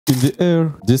In the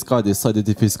air, this guy decided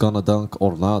if he's gonna dunk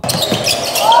or not.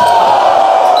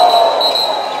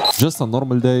 Just a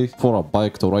normal day for a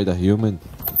bike to ride a human.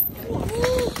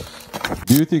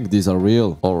 Do you think these are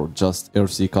real or just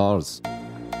RC cars?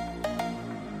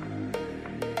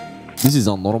 This is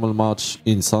a normal match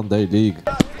in Sunday League.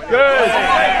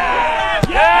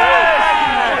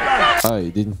 I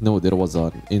didn't know there was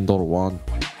an indoor one.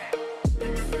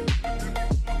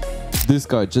 This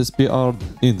guy just PR'd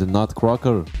in the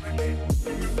Nutcracker.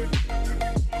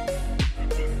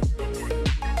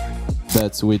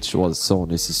 That switch was so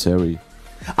necessary.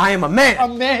 I am a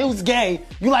man who's gay.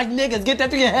 You like niggas, get that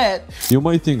through your head. You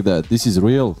might think that this is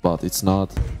real, but it's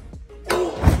not.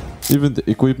 Even the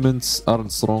equipments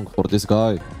aren't strong for this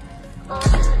guy.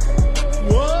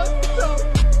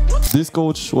 This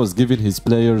coach was giving his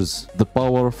players the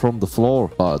power from the floor,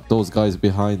 but those guys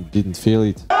behind didn't feel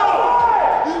it.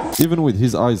 Even with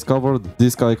his eyes covered,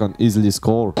 this guy can easily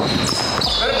score.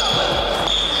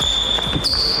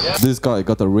 This guy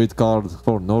got a red card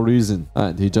for no reason,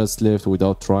 and he just left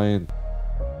without trying.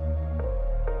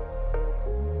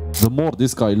 The more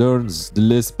this guy learns, the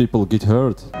less people get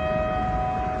hurt.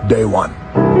 Day one.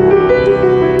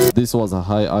 This was a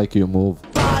high IQ move.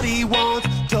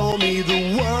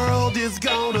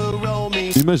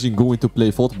 Imagine going to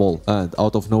play football and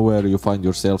out of nowhere you find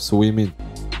yourself swimming.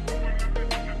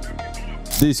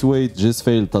 This weight just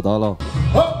failed Tadala.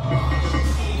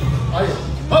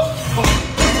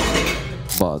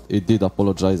 But it did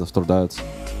apologize after that.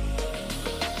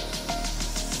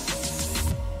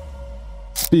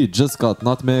 Speed just got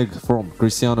nutmeg from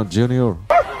Cristiano Jr.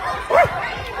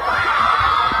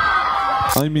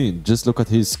 I mean, just look at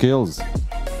his skills.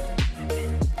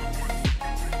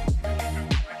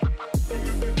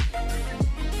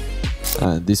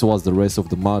 And this was the rest of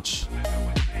the match.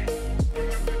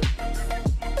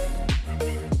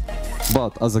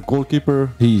 But as a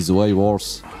goalkeeper, he is way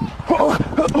worse.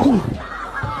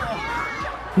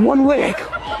 One leg.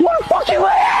 One fucking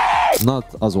leg.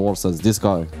 Not as worse as this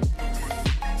guy.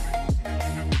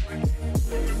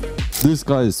 This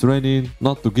guy is training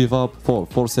not to give up for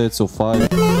 4 sets of 5.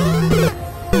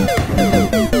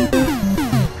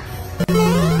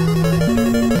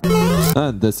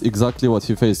 And that's exactly what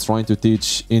FIFA is trying to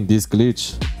teach in this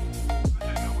glitch.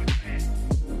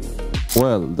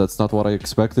 Well, that's not what I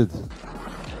expected.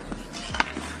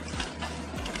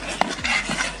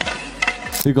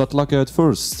 He got lucky at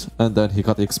first, and then he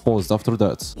got exposed after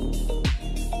that.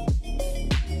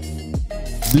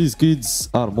 These kids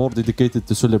are more dedicated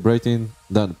to celebrating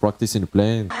than practicing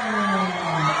playing.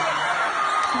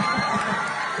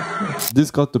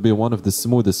 This got to be one of the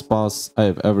smoothest passes I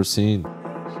have ever seen.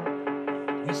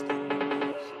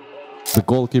 The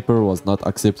goalkeeper was not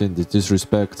accepting the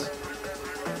disrespect.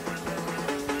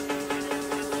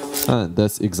 And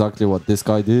that's exactly what this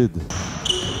guy did.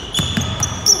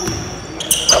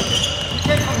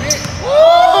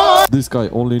 This guy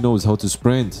only knows how to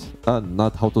sprint and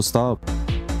not how to stop.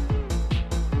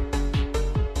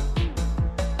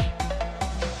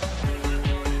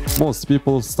 Most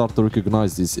people start to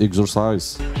recognize this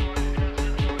exercise.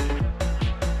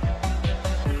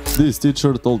 This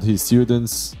teacher told his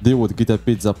students they would get a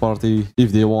pizza party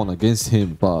if they won against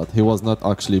him, but he was not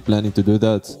actually planning to do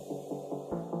that.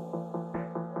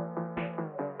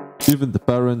 Even the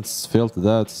parents felt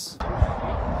that.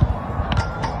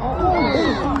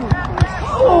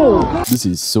 This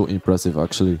is so impressive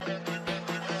actually.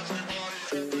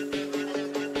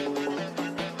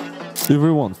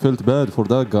 Everyone felt bad for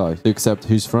that guy, except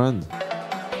his friend.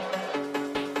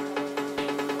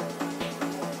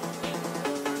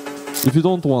 If you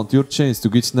don't want your chains to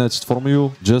get snatched from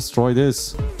you, just try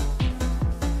this.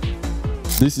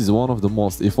 This is one of the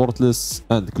most effortless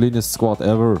and cleanest squat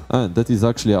ever, and that is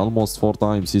actually almost 4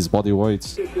 times his body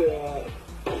weight.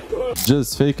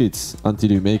 Just fake it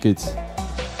until you make it.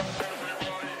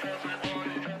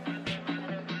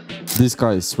 This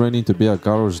guy is training to be a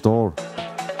garage door.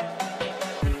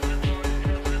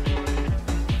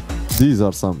 These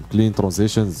are some clean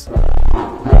transitions.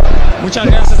 Muchas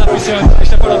gracias, afición.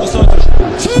 Este para vosotros.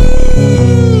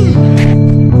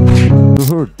 You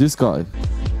heard this guy.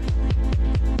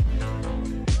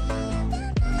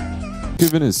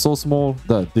 Kevin is so small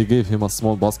that they gave him a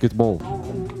small basketball.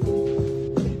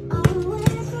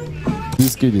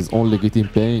 This kid is only getting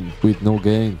pain with no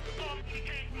gain.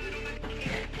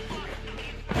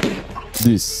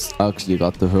 This actually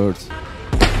got to hurt.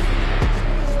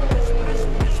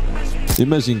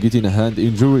 Imagine getting a hand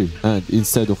injury and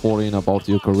instead of worrying about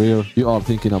your career, you are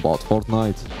thinking about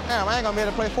Fortnite. Damn, I ain't gonna be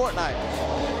able to play Fortnite.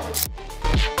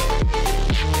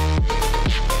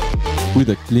 With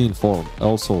a clean form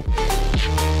also.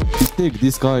 take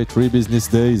this guy 3 business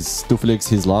days to flex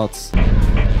his lats.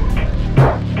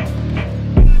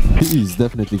 He is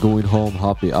definitely going home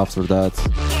happy after that.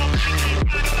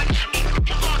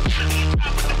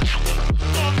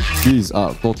 These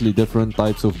are totally different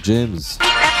types of gyms.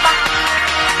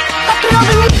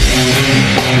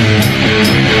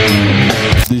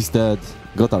 This dad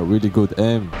got a really good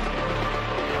aim.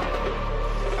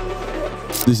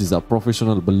 This is a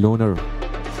professional ballooner.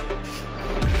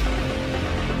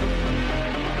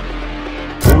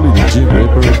 Only the gym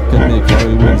rapper can make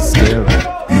Larry Will scared.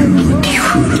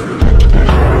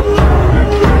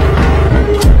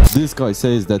 This guy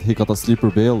says that he got a sleeper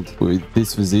build with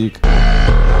this physique.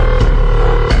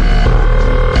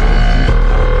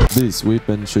 This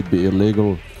weapon should be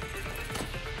illegal.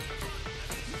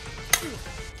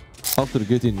 After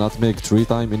getting nutmeg 3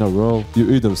 times in a row, you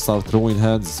either start throwing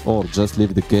hands or just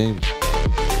leave the game.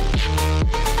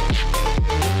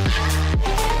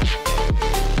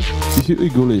 If you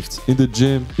ego lift in the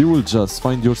gym, you will just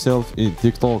find yourself in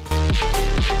TikTok.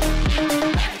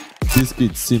 This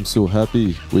kid seems so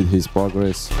happy with his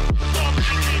progress.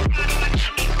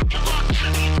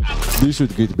 They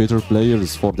should get better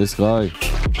players for this guy.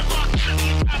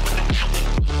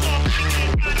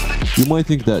 You might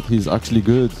think that he's actually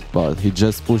good, but he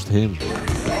just pushed him.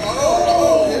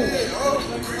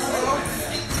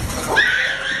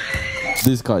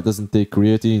 This guy doesn't take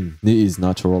creatine, he is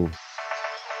natural.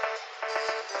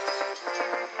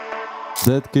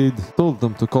 That kid told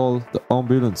them to call the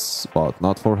ambulance, but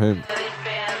not for him.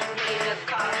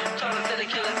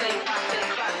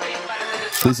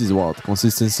 This is what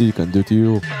consistency can do to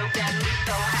you.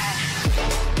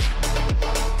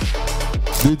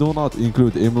 They do not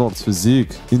include M-Lord's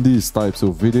physique in these types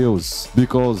of videos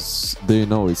because they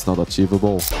know it's not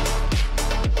achievable.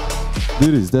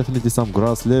 There is definitely some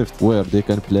grass left where they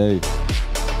can play.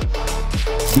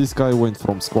 This guy went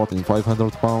from squatting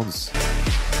 500 pounds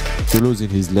to losing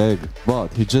his leg,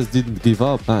 but he just didn't give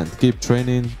up and keep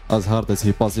training as hard as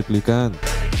he possibly can.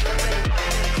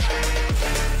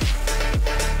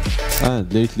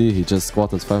 And lately he just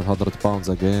squatted 500 pounds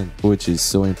again, which is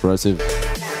so impressive.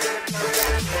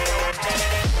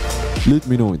 Let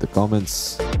me know in the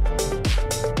comments.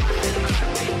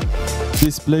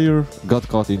 This player got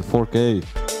caught in 4K.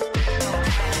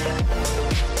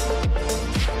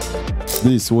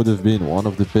 This would have been one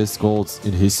of the best goals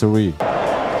in history.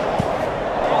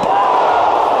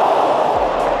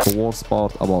 The worst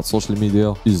part about social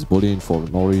media is bullying for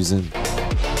no reason.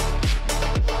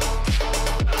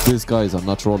 This guy is a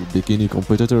natural bikini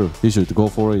competitor. He should go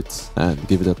for it and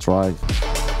give it a try.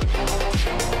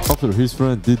 After his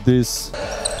friend did this,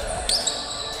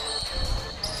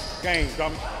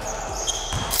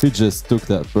 he just took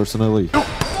that personally. You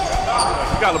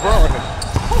got LeBron right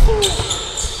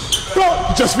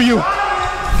here. Just for you.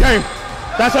 Game.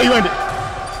 That's how you end it.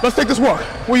 Let's take this walk.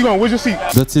 Where you going? Where's your seat?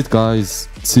 That's it, guys.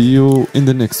 See you in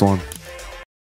the next one.